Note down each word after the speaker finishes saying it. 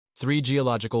3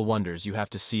 geological wonders you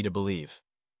have to see to believe.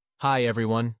 Hi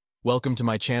everyone, welcome to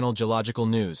my channel Geological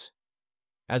News.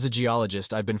 As a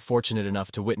geologist, I've been fortunate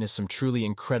enough to witness some truly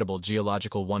incredible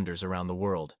geological wonders around the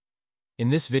world. In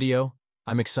this video,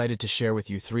 I'm excited to share with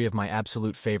you 3 of my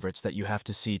absolute favorites that you have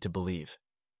to see to believe.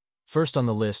 First on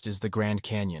the list is the Grand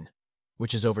Canyon,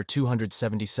 which is over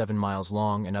 277 miles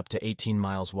long and up to 18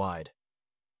 miles wide.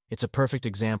 It's a perfect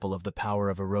example of the power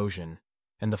of erosion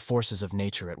and the forces of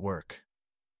nature at work.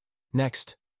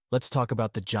 Next, let's talk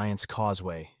about the Giant's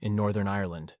Causeway in Northern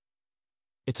Ireland.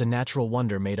 It's a natural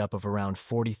wonder made up of around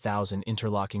 40,000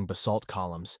 interlocking basalt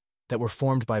columns that were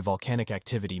formed by volcanic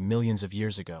activity millions of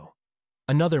years ago.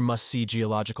 Another must-see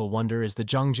geological wonder is the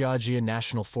Zhangjiajie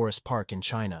National Forest Park in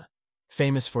China,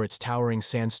 famous for its towering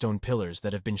sandstone pillars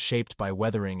that have been shaped by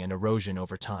weathering and erosion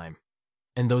over time.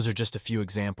 And those are just a few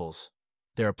examples.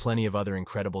 There are plenty of other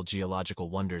incredible geological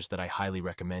wonders that I highly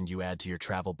recommend you add to your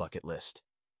travel bucket list.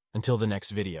 Until the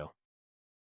next video.